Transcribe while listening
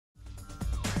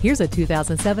Here's a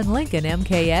 2007 Lincoln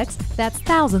MKX that's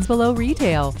thousands below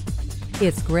retail.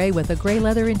 It's gray with a gray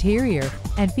leather interior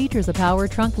and features a power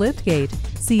trunk liftgate,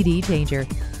 CD changer,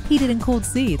 heated and cooled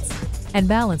seats, and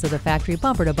balance of the factory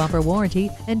bumper-to-bumper warranty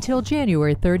until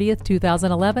January 30th,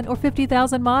 2011 or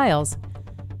 50,000 miles.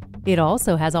 It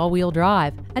also has all-wheel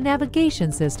drive, a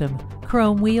navigation system,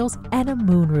 chrome wheels, and a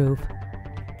moonroof.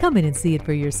 Come in and see it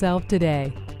for yourself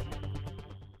today.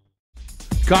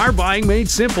 Car buying made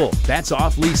simple. That's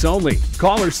off Lease Only.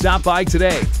 Call or stop by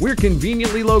today. We're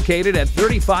conveniently located at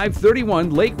 3531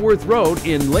 Lake Worth Road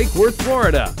in Lake Worth,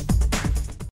 Florida.